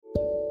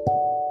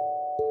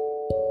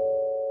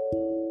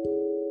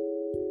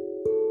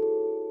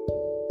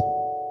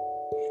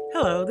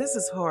Hello, this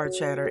is Horror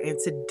Chatter, and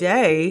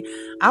today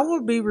I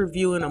will be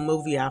reviewing a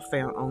movie I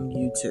found on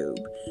YouTube.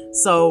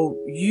 So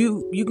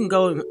you can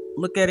go and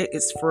look at it.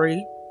 It's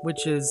free,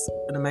 which is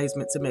an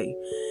amazement to me.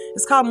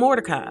 It's called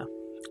Mortdecai,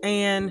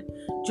 and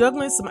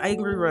juggling some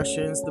angry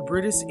Russians, the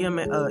British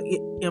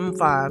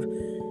M5,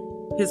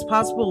 his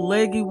possible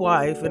leggy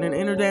wife, and an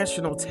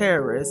international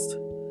terrorist,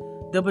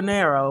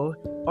 debonair,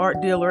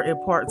 art dealer,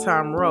 and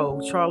part-time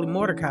rogue Charlie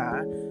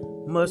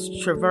Mortdecai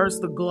must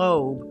traverse the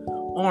globe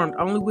armed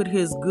only with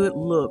his good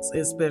looks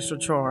and special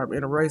charm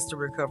in a race to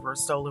recover a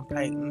stolen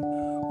painting,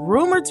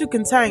 rumored to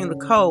contain the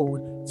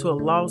code to a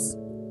lost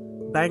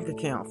bank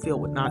account filled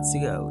with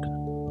Nazi gold.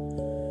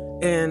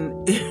 And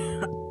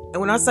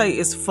when I say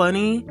it's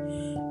funny,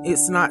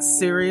 it's not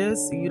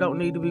serious. You don't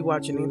need to be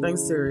watching anything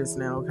serious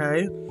now,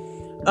 okay?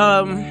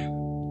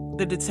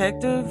 The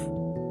detective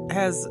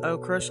has a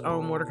crush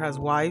on Mortdecai's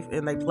wife,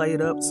 and they play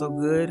it up so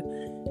good,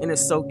 and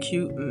it's so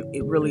cute, and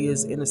it really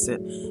is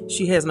innocent.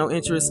 She has no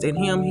interest in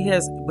him. He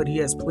has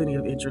plenty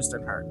of interest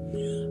in her.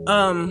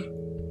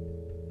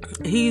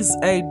 He's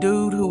a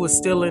dude who was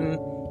stealing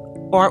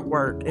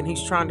artwork, and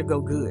he's trying to go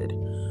good.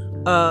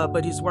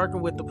 But he's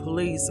working with the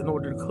police in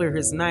order to clear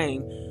his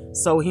name.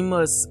 So he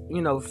must,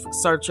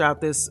 search out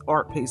this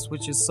art piece,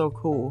 which is so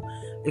cool.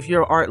 If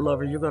you're an art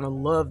lover, you're going to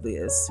love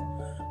this.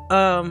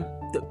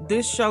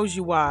 This shows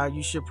you why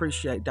you should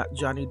appreciate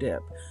Johnny Depp.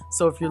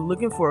 So if you're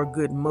looking for a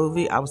good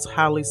movie, I would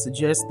highly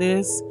suggest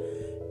this.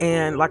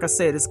 And like I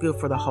said, it's good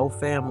for the whole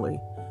family.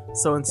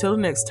 So until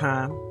next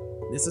time,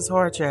 this is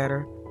Horror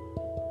Chatter.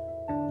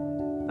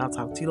 I'll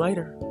talk to you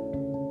later.